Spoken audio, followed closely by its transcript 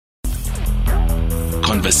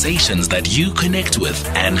Conversations that you connect with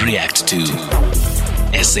and react to.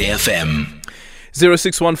 SAFM.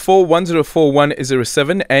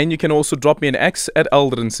 0614-104107, and you can also drop me an X at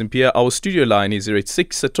Aldrin Simpier. Our studio line is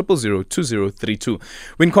 086-000-2032.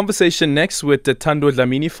 We're in conversation next with Thando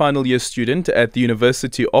Dlamini, final year student at the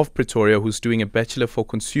University of Pretoria, who's doing a Bachelor of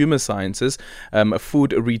Consumer Sciences,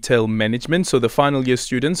 food retail management. So the final year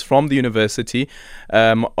students from the University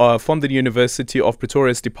of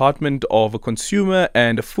Pretoria's Department of Consumer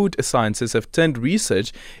and Food Sciences have turned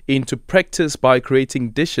research into practice by creating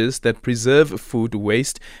dishes that preserve food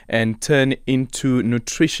waste and turn into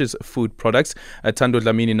nutritious food products. Thando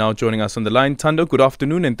Dlamini now joining us on the line. Thando, good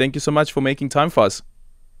afternoon, and thank you so much for making time for us.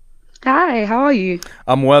 Hi, how are you?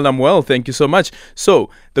 I'm well. Thank you so much. So,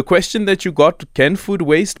 the question that you got, can food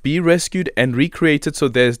waste be rescued and recreated so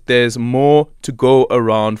there's more to go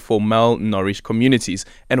around for malnourished communities?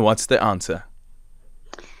 And what's the answer?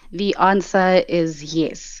 The answer is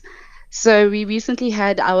yes. So we recently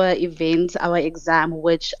had our event, our exam,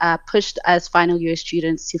 which pushed us final year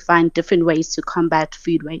students to find different ways to combat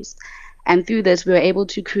food waste. And through this, we were able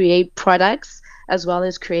to create products as well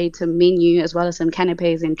as create a menu, as well as some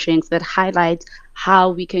canapes and drinks that highlight how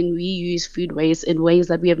we can reuse food waste in ways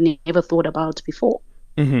that we have never thought about before.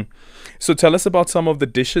 Mm-hmm. So tell us about some of the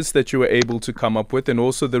dishes that you were able to come up with, and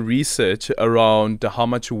also the research around how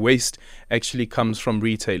much waste actually comes from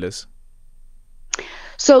retailers.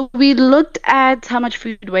 So we looked at how much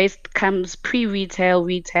food waste comes pre-retail,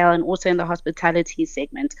 retail, and also in the hospitality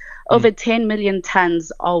segment. Over 10 million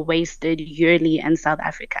tons are wasted yearly in South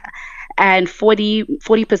Africa. And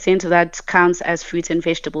 40% of that counts as fruit and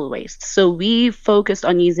vegetable waste. So we focused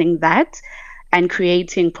on using that and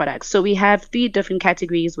creating products. So we have 3 different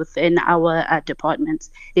categories within our department.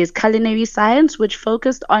 There's culinary science, which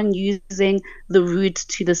focused on using the root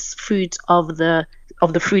to the fruit of the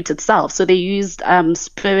fruit itself. So they used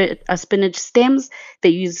spinach stems. They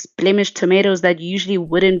used blemished tomatoes that usually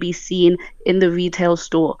wouldn't be seen in the retail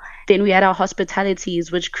store. Then we had our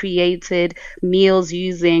hospitalities, which created meals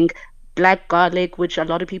using black garlic, which a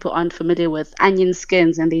lot of people aren't familiar with, onion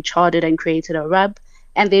skins, and they charred it and created a rub.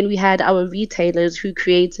 And then we had our retailers who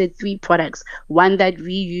created 3 products, one that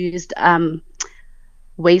reused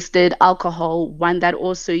wasted alcohol, one that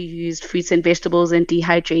also used fruits and vegetables and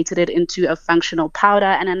dehydrated it into a functional powder,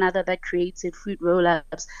 and another that created fruit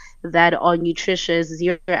roll-ups that are nutritious,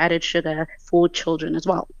 zero added sugar for children as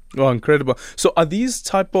well. Oh, incredible. So are these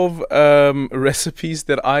type of recipes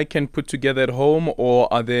that I can put together at home,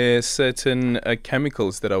 or are there certain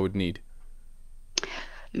chemicals that I would need?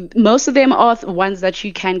 Most of them are ones that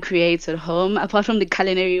you can create at home. Apart from the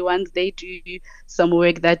culinary ones, they do some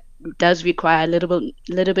work that does require a little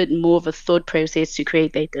bit more of a thought process to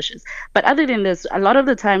create their dishes. But other than this, a lot of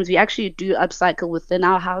the times we actually do upcycle within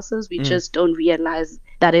our houses. We just don't realize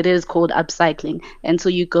that it is called upcycling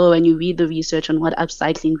until you go and you read the research on what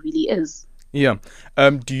upcycling really is. Yeah.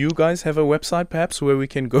 Do you guys have a website perhaps where we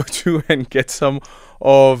can go to and get some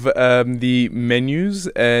of the menus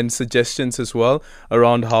and suggestions as well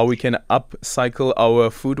around how we can upcycle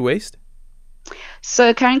our food waste?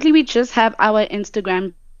 So currently we just have our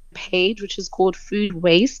Instagram page, which is called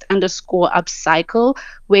foodwaste_upcycle,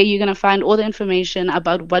 where you're going to find all the information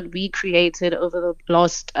about what we created over the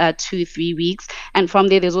last 2-3 weeks. And from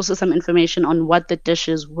there's also some information on what the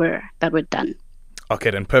dishes were that were done. Okay,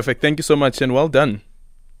 then perfect. Thank you so much and well done.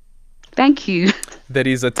 Thank you. That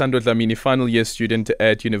is Thando Dlamini, final year student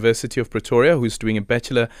at University of Pretoria, who's doing a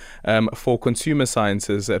Bachelor for Consumer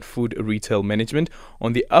Sciences at Food Retail Management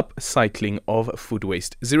on the upcycling of food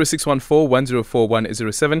waste.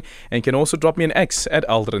 0614-104107, and can also drop me an X at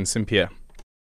Aldrin Simpier.